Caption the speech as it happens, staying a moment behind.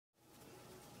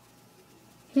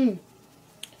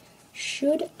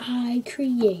Should I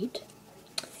create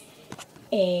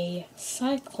a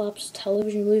Cyclops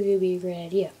television movie? Would be a great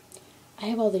idea. I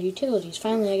have all the utilities.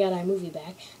 Finally, I got iMovie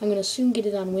back. I'm going to soon get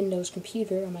it on Windows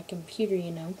computer, on my computer,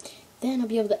 you know. Then I'll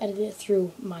be able to edit it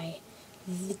through my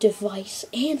device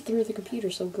and through the computer.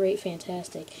 So great,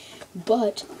 fantastic.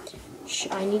 But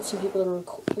I need some people to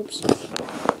record. Oops.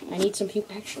 I need some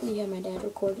people. Actually, yeah, my dad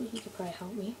recorded. He could probably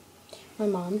help me. My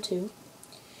mom too.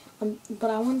 But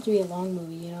I want it to be a long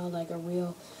movie, you know, like a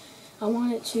real. I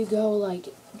want it to go like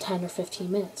 10 or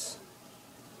 15 minutes,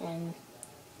 and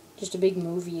just a big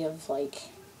movie of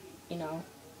like, you know.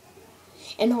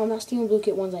 And no, I'm not stealing Blue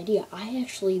Kit One's idea. I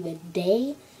actually,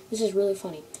 this is really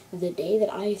funny. The day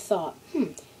that I thought,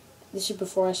 this is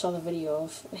before I saw the video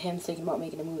of him thinking about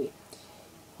making a movie.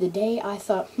 The day I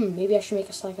thought, maybe I should make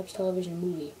a Cyclops television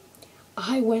movie,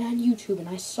 I went on YouTube and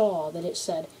I saw that it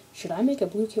said, should I make a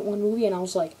Blue Kit 1 movie? And I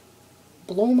was like,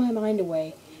 blow my mind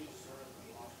away.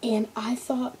 And I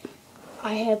thought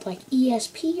I had like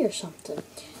ESP or something.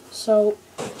 So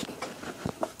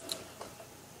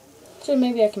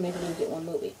maybe I can make a Blue Kit 1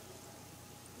 movie.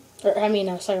 Or, I mean,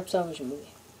 a Cyclops television movie.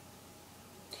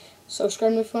 So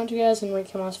subscribe if you want to, guys, and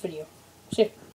rate, come on this video. See ya.